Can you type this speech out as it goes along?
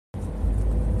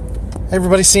Hey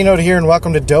everybody, C-Note here, and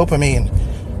welcome to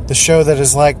Dopamine, the show that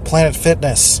is like Planet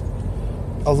Fitness.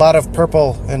 A lot of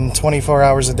purple and 24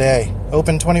 hours a day.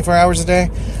 Open 24 hours a day?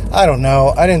 I don't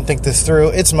know. I didn't think this through.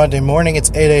 It's Monday morning. It's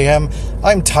 8 a.m.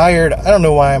 I'm tired. I don't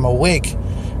know why I'm awake.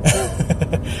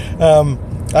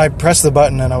 I pressed the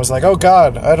button and I was like, oh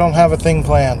God, I don't have a thing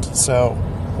planned. So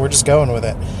we're just going with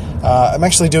it. I'm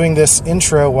actually doing this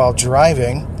intro while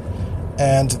driving,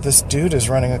 and this dude is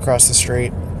running across the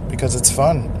street because it's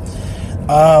fun.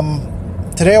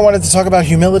 Today I wanted to talk about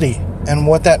humility and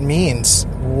what that means,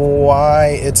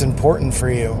 why it's important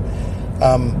for you.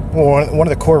 One of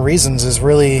the core reasons is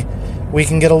really we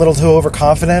can get a little too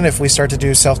overconfident if we start to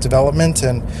do self-development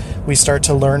and we start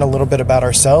to learn a little bit about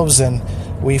ourselves and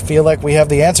we feel like we have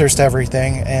the answers to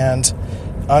everything. And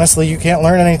honestly, you can't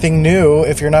learn anything new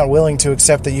if you're not willing to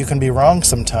accept that you can be wrong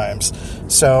sometimes.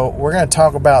 So we're going to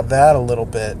talk about that a little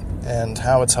bit and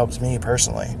how it's helped me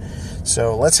personally.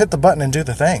 So let's hit the button and do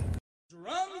the thing.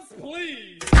 Drums,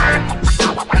 please.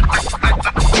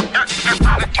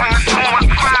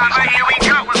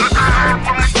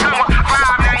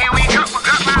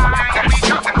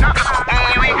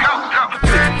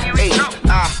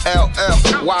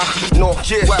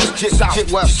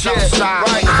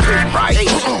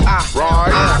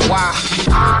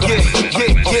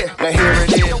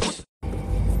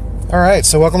 All right,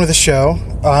 so welcome to the show.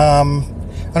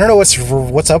 I don't know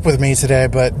what's up with me today,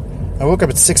 but I woke up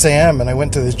at 6 a.m. and I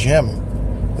went to the gym.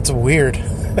 It's weird.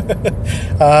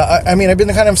 I've been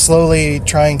kind of slowly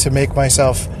trying to make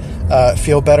myself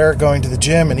feel better, going to the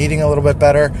gym and eating a little bit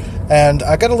better. And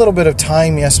I got a little bit of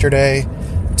time yesterday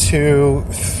to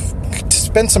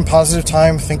spend some positive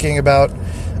time thinking about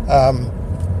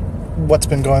what's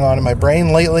been going on in my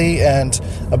brain lately and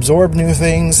absorb new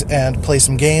things and play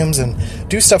some games and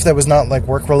do stuff that was not like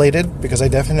work related, because I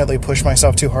definitely push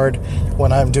myself too hard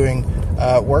when I'm doing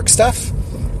work stuff.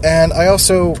 And I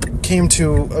also came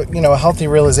to a healthy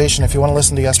realization. If you want to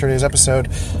listen to yesterday's episode,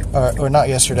 or not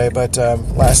yesterday, but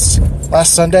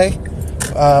last Sunday,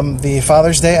 the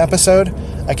Father's Day episode,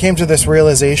 I came to this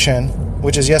realization,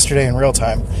 which is yesterday in real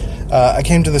time. I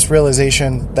came to this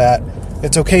realization that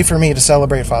it's okay for me to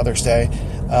celebrate Father's Day,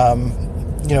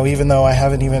 even though I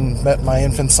haven't even met my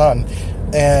infant son,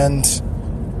 and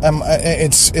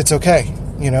it's okay,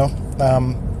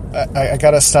 I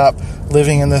gotta stop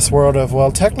living in this world of,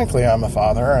 well, technically I'm a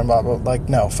father, and blah, blah, like,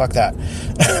 no, fuck that.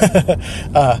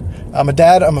 I'm a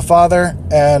dad, I'm a father,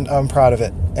 and I'm proud of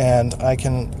it, and I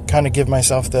can kind of give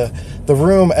myself the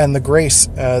room and the grace,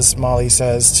 as Molly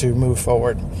says, to move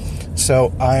forward.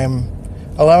 So I'm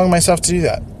allowing myself to do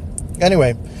that.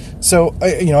 Anyway, so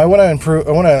I want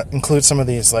to include some of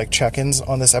these like check-ins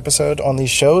on this episode, on these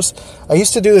shows. I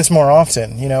used to do this more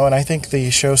often, and I think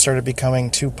the show started becoming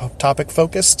too topic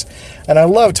focused, and I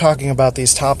love talking about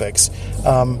these topics.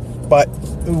 But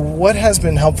what has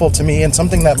been helpful to me, and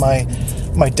something that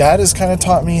my dad has kind of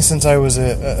taught me since I was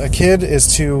a kid,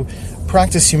 is to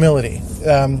practice humility.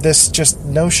 This just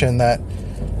notion that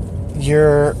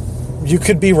you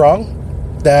could be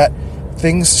wrong, that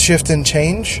things shift and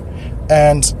change,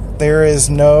 and there is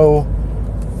no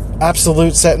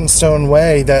absolute set in stone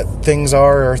way that things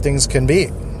are or things can be.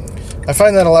 I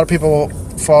find that a lot of people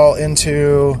fall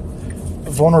into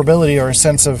vulnerability or a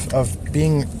sense of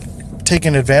being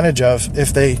taken advantage of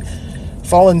if they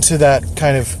fall into that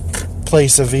kind of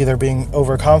place of either being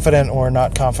overconfident or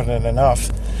not confident enough.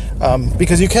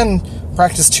 Because you can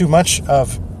practice too much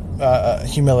of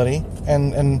humility,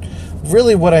 and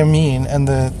really what I mean, and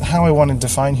how I want to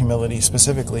define humility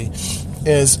specifically,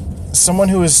 is someone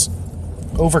who is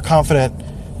overconfident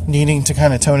needing to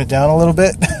kind of tone it down a little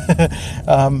bit,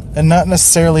 and not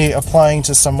necessarily applying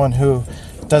to someone who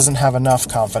doesn't have enough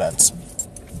confidence.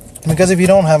 Because if you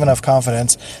don't have enough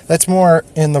confidence, that's more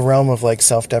in the realm of like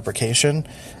self-deprecation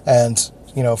and,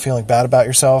 feeling bad about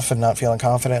yourself and not feeling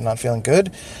confident, not feeling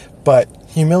good. But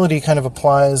humility kind of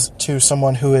applies to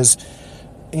someone who is,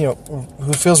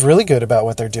 who feels really good about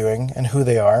what they're doing and who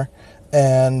they are,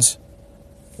 and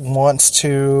wants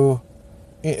to,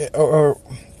 or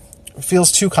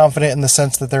feels too confident in the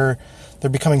sense that they're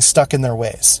becoming stuck in their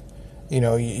ways.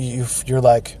 You're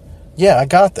like, yeah, I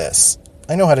got this.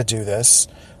 I know how to do this,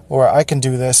 or I can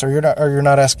do this, or you're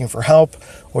not asking for help,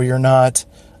 or you're not,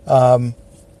 you're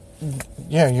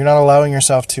not allowing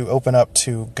yourself to open up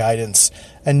to guidance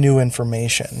and new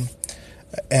information.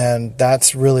 And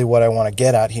that's really what I want to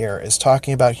get at here, is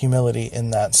talking about humility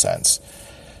in that sense.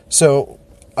 So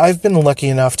I've been lucky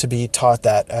enough to be taught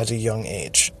that at a young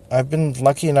age. I've been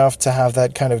lucky enough to have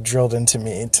that kind of drilled into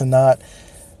me, to not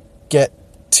get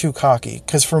too cocky.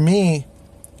 Because for me,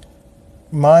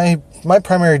 my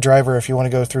primary driver, if you want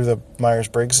to go through the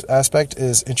Myers-Briggs aspect,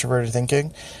 is introverted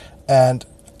thinking. And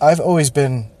I've always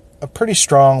been a pretty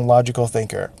strong logical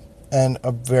thinker and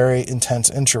a very intense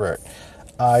introvert.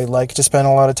 I like to spend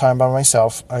a lot of time by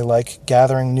myself. I like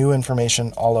gathering new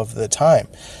information all of the time.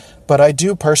 But I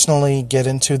do personally get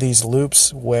into these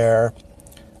loops where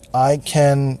I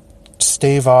can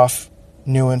stave off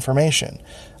new information.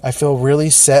 I feel really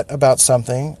set about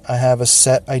something. I have a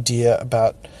set idea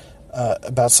about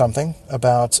something,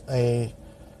 about a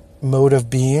mode of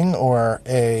being, or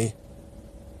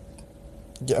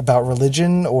about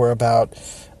religion, or about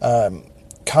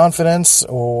confidence,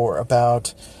 or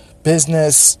about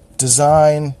business,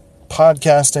 design,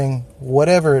 podcasting,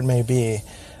 whatever it may be.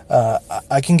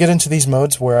 I can get into these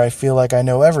modes where I feel like I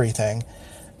know everything,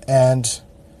 and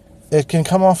it can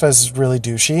come off as really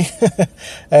douchey,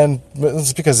 and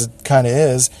it's because it kind of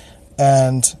is.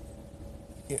 And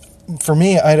for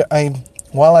me, I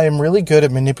while I am really good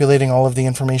at manipulating all of the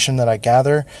information that I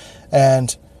gather,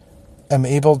 and am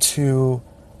able to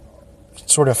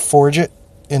sort of forge it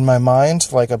in my mind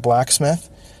like a blacksmith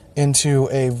into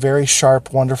a very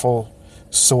sharp, wonderful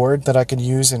sword that I could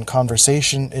use in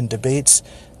conversation, in debates,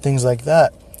 things like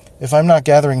that. If I'm not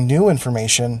gathering new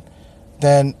information,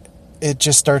 then it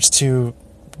just starts to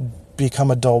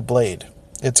become a dull blade.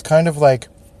 It's kind of like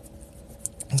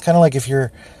if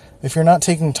you're not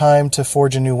taking time to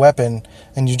forge a new weapon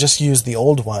and you just use the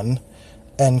old one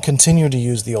and continue to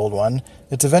use the old one,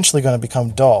 it's eventually going to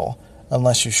become dull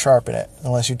unless you sharpen it,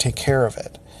 unless you take care of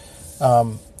it.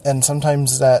 And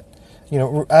sometimes that,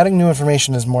 adding new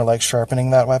information is more like sharpening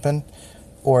that weapon,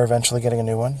 or eventually getting a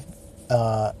new one.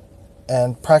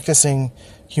 And practicing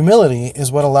humility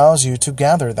is what allows you to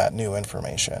gather that new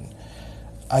information.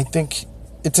 I think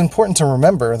it's important to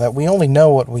remember that we only know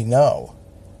what we know.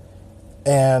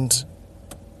 And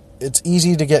it's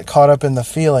easy to get caught up in the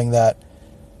feeling that,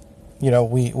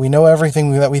 we know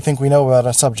everything that we think we know about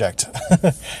a subject.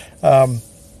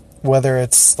 Whether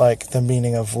it's like the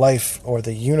meaning of life or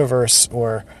the universe,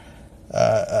 or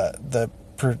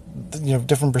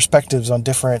different perspectives on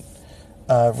different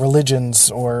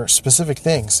religions or specific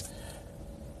things.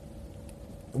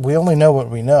 We only know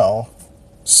what we know,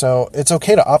 so it's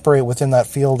okay to operate within that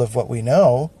field of what we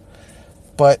know,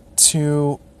 but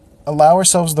to allow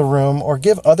ourselves the room, or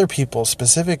give other people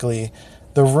specifically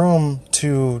the room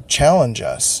to challenge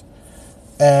us,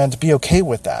 and be okay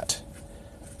with that.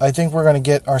 I think we're going to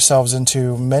get ourselves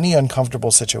into many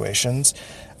uncomfortable situations,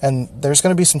 and there's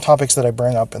going to be some topics that I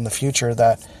bring up in the future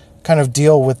that kind of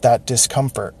deal with that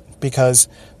discomfort, because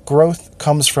growth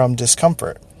comes from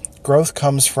discomfort. Growth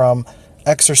comes from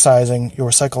exercising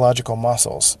your psychological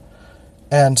muscles.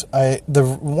 And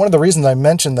one of the reasons I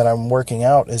mentioned that I'm working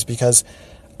out is because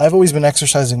I've always been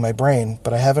exercising my brain,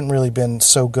 but I haven't really been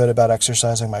so good about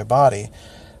exercising my body.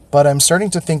 But I'm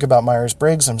starting to think about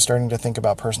Myers-Briggs. I'm starting to think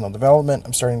about personal development.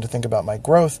 I'm starting to think about my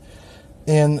growth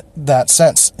in that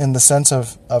sense, in the sense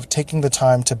of taking the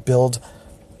time to build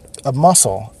a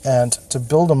muscle. And to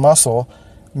build a muscle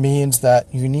means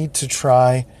that you need to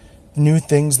try new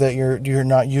things that you're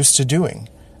not used to doing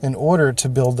in order to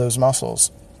build those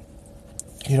muscles.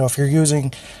 If you're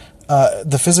using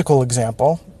the physical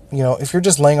example, if you're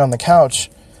just laying on the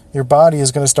couch, your body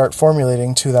is going to start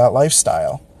formulating to that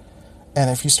lifestyle. And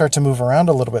if you start to move around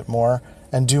a little bit more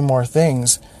and do more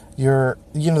things,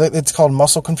 it's called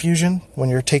muscle confusion, when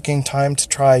you're taking time to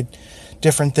try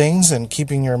different things and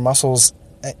keeping your muscles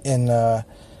on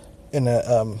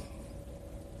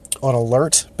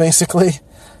alert, basically.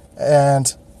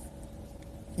 And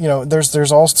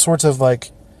there's all sorts of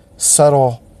like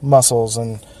subtle muscles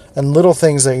and little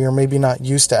things that you're maybe not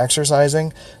used to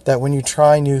exercising, that when you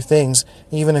try new things,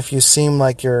 even if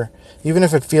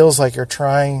it feels like you're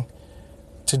trying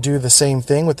to do the same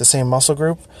thing with the same muscle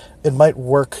group, it might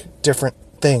work different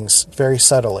things very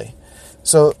subtly.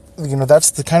 So,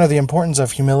 that's the importance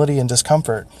of humility and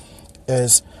discomfort,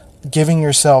 is giving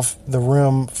yourself the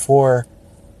room for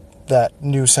that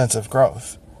new sense of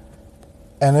growth.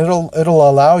 And it'll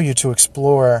allow you to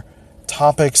explore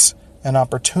topics and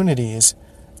opportunities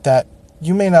that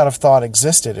you may not have thought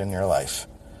existed in your life.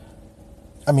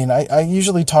 I mean, I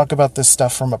usually talk about this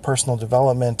stuff from a personal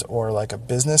development or like a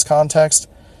business context,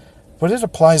 but it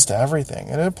applies to everything.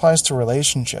 It applies to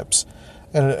relationships.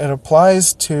 It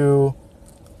applies to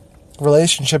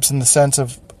relationships in the sense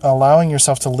of allowing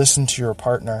yourself to listen to your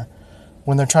partner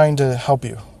when they're trying to help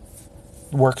you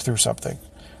work through something.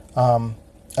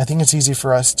 I think it's easy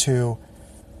for us to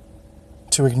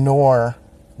ignore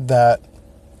that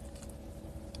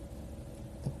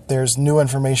there's new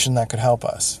information that could help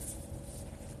us,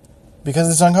 because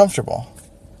it's uncomfortable.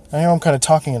 I know I'm kind of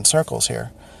talking in circles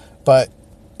here, but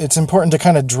it's important to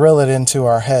kind of drill it into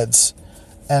our heads,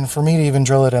 and for me to even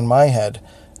drill it in my head,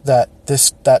 that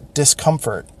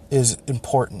discomfort is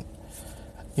important,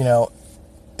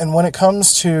 And when it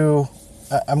comes to,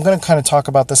 I'm going to kind of talk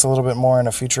about this a little bit more in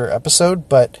a future episode,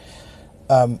 but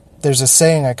there's a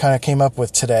saying I kind of came up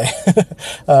with today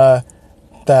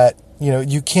that,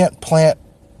 you can't plant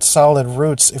solid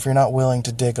roots if you're not willing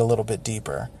to dig a little bit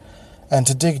deeper. And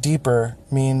to dig deeper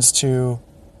means to,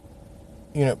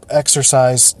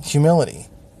 exercise humility.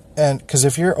 And because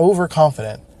if you're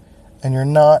overconfident and you're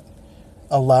not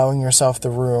allowing yourself the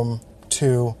room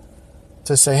to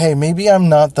say, hey, maybe I'm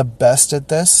not the best at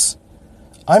this.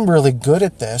 I'm really good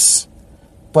at this,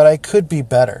 but I could be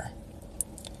better.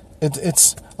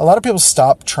 It's a lot of people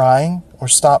stop trying or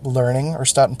stop learning or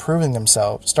stop improving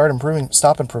themselves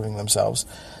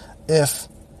if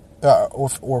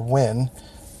or when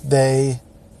they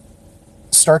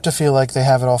start to feel like they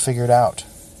have it all figured out.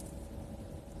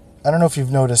 I don't know if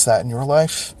you've noticed that in your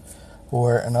life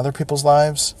or in other people's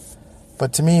lives,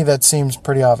 but to me that seems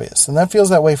pretty obvious. And that feels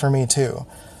that way for me too.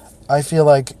 I feel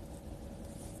like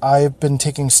I've been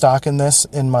taking stock in this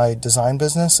in my design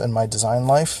business and my design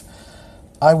life.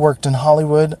 I worked in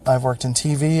Hollywood, I've worked in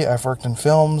TV, I've worked in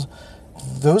films.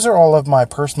 Those are all of my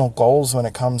personal goals when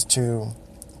it comes to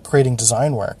creating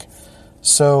design work.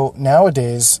 So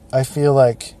nowadays, I feel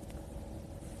like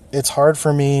it's hard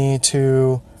for me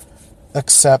to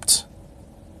accept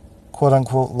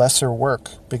quote-unquote lesser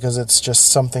work because it's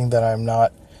just something that I'm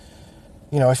not,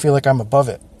 I feel like I'm above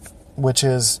it, which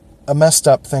is a messed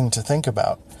up thing to think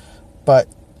about. But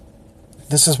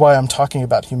this is why I'm talking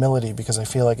about humility, because I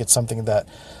feel like it's something that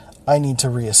I need to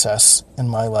reassess in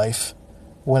my life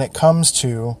when it comes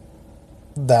to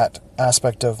that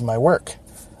aspect of my work.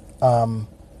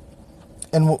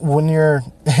 And when you're,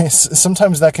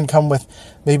 sometimes that can come with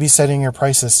maybe setting your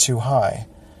prices too high.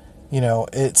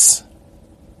 It's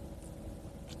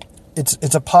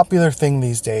a popular thing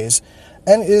these days,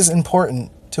 and it is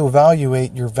important to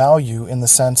evaluate your value in the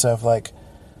sense of like,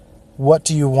 what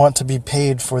do you want to be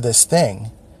paid for this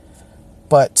thing?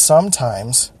 But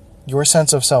sometimes your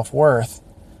sense of self-worth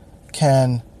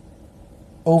can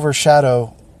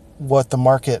overshadow what the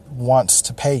market wants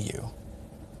to pay you.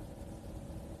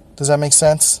 Does that make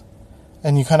sense?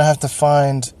 And you kind of have to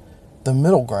find the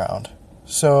middle ground.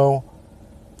 So,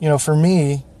 for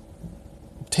me,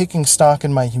 taking stock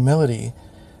in my humility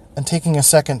and taking a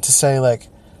second to say, like,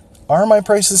 are my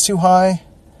prices too high?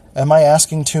 Am I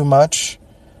asking too much?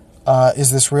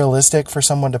 Is this realistic for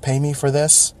someone to pay me for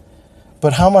this?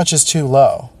 But how much is too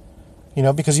low?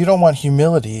 Because you don't want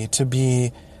humility to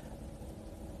be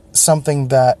something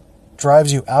that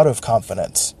drives you out of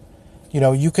confidence.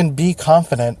 You can be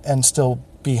confident and still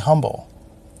be humble.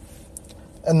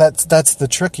 And that's the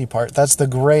tricky part. That's the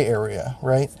gray area,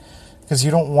 right? Because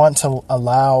you don't want to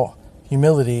allow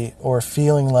humility or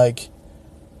feeling like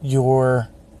you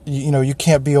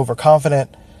can't be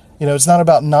overconfident. It's not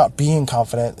about not being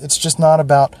confident. It's just not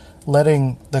about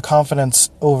letting the confidence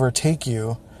overtake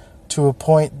you to a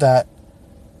point that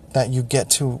you get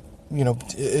to,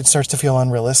 it starts to feel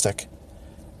unrealistic.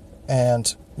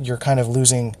 And you're kind of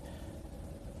losing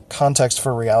context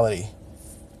for reality.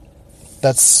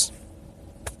 That's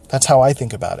how I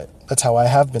think about it. That's how I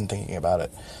have been thinking about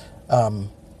it. And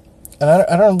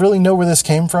I don't really know where this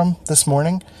came from this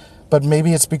morning, but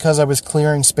maybe it's because I was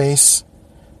clearing space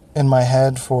in my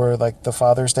head for like the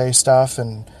Father's Day stuff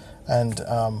and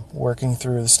working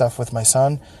through the stuff with my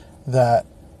son that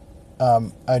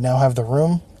I now have the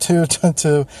room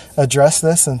to address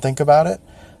this and think about it.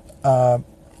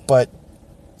 But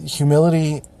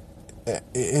humility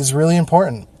is really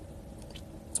important,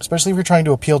 especially if you're trying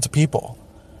to appeal to people.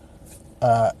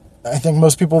 I think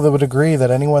most people that would agree that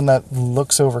anyone that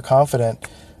looks overconfident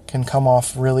can come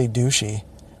off really douchey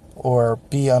or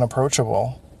be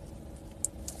unapproachable.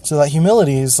 So that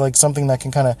humility is like something that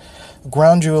can kind of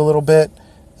ground you a little bit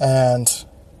and,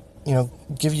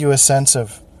 give you a sense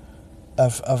of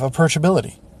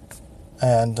approachability.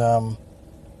 And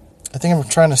I think I'm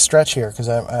trying to stretch here because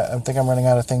I think I'm running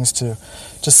out of things to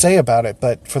say about it.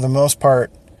 But for the most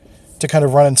part, to kind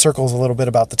of run in circles a little bit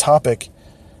about the topic,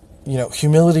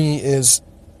 humility is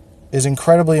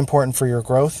incredibly important for your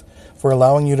growth, for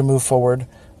allowing you to move forward,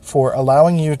 for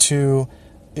allowing you to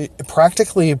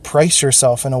practically price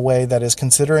yourself in a way that is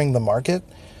considering the market.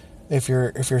 If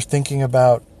you're thinking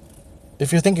about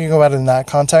it in that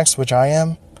context, which I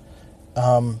am,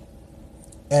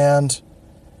 and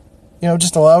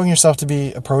just allowing yourself to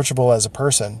be approachable as a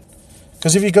person.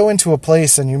 Because if you go into a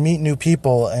place and you meet new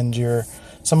people and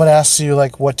someone asks you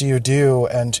like, what do you do?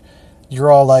 And you're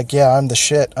all like, yeah, I'm the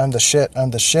shit, I'm the shit,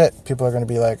 I'm the shit, people are going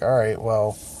to be like, all right,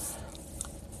 well,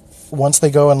 once they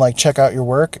go and like check out your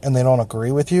work and they don't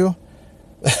agree with you,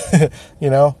 you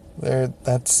know,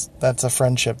 that's a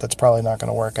friendship that's probably not going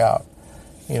to work out,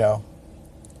 you know.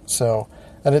 So,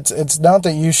 and it's not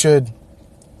that you should,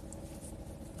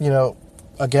 you know,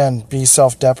 again, be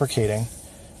self-deprecating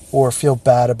or feel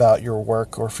bad about your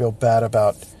work or feel bad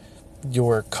about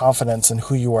your confidence in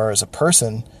who you are as a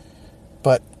person,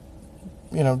 but,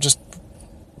 you know, just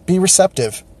be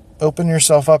receptive. Open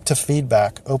yourself up to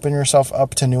feedback. Open yourself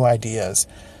up to new ideas.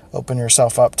 Open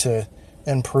yourself up to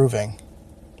improving.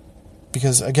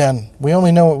 Because, again, we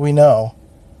only know what we know.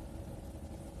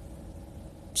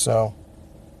 So,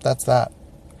 that's that.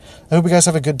 I hope you guys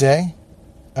have a good day.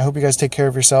 I hope you guys take care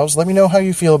of yourselves. Let me know how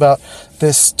you feel about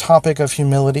this topic of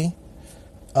humility.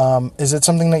 Is it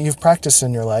something that you've practiced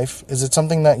in your life? Is it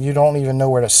something that you don't even know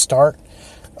where to start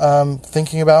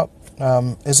thinking about?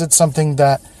 Is it something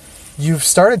that you've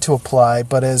started to apply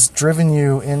but has driven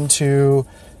you into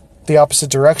the opposite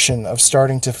direction of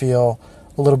starting to feel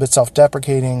a little bit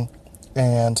self-deprecating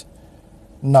and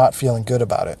not feeling good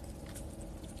about it?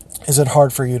 Is it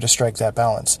hard for you to strike that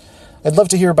balance? I'd love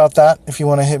to hear about that. If you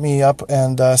want to hit me up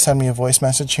and send me a voice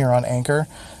message here on Anchor,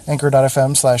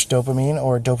 anchor.fm/dopamine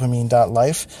or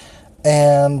dopamine.life.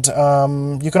 And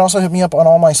you can also hit me up on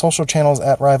all my social channels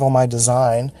at Rival My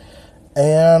Design.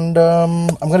 And I'm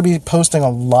going to be posting a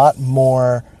lot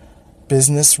more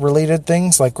business-related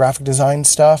things like graphic design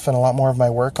stuff and a lot more of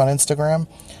my work on Instagram,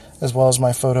 as well as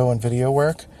my photo and video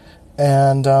work.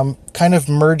 And kind of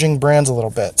merging brands a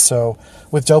little bit. So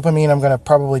with Dopamine, I'm going to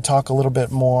probably talk a little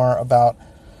bit more about,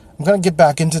 I'm going to get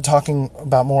back into talking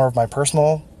about more of my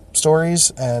personal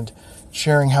stories and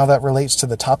sharing how that relates to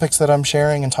the topics that I'm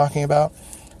sharing and talking about,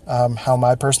 how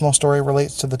my personal story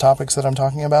relates to the topics that I'm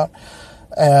talking about,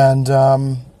 and,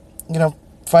 you know,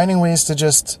 finding ways to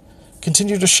just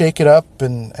continue to shake it up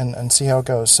and see how it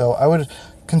goes. So I would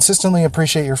consistently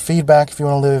appreciate your feedback. If you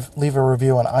want to leave a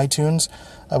review on iTunes,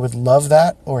 I would love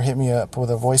that, or hit me up with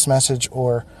a voice message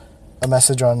or a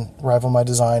message on Rival My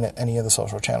Design at any of the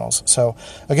social channels. So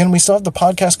again, we still have the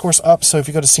podcast course up. So if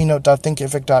you go to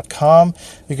cnote.thinkific.com,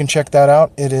 you can check that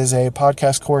out. It is a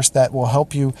podcast course that will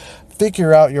help you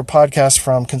figure out your podcast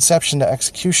from conception to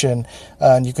execution.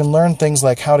 And you can learn things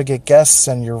like how to get guests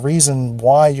and your reason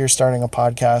why you're starting a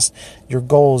podcast, your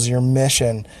goals, your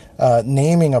mission,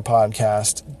 naming a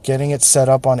podcast, getting it set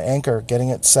up on Anchor, getting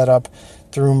it set up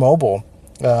through mobile,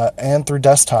 and through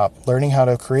desktop, learning how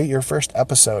to create your first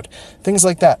episode, things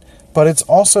like that. But it's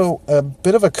also a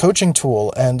bit of a coaching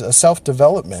tool and a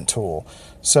self-development tool.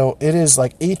 So it is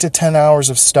like 8 to 10 hours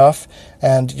of stuff,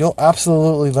 and you'll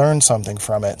absolutely learn something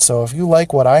from it. So if you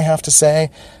like what I have to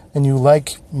say, and you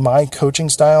like my coaching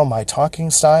style, my talking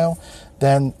style,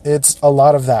 then it's a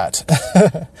lot of that.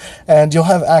 And you'll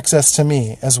have access to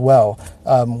me as well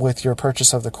with your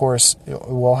purchase of the course.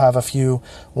 We'll have a few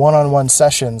one-on-one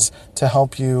sessions to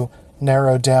help you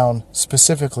narrow down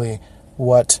specifically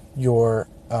what your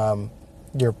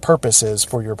purpose is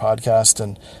for your podcast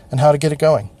and how to get it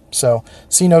going. So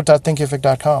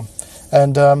cnote.thinkific.com.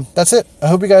 And that's it. I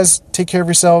hope you guys take care of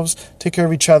yourselves, take care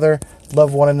of each other,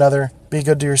 love one another, be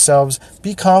good to yourselves,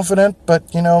 be confident, but,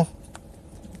 you know,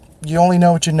 you only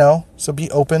know what you know, so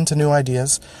be open to new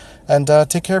ideas, and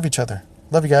take care of each other.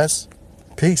 Love you guys.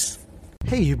 Peace.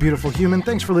 Hey, you beautiful human.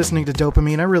 Thanks for listening to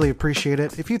Dopamine. I really appreciate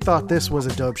it. If you thought this was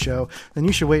a dope show, then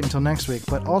you should wait until next week.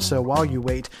 But also, while you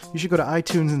wait, you should go to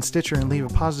iTunes and Stitcher and leave a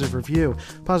positive review.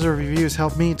 Positive reviews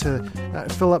help me to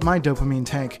fill up my dopamine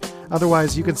tank.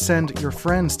 Otherwise, you can send your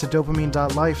friends to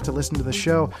dopamine.life to listen to the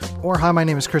show, or hi, my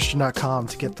name is Christian.com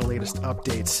to get the latest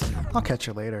updates. I'll catch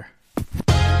you later.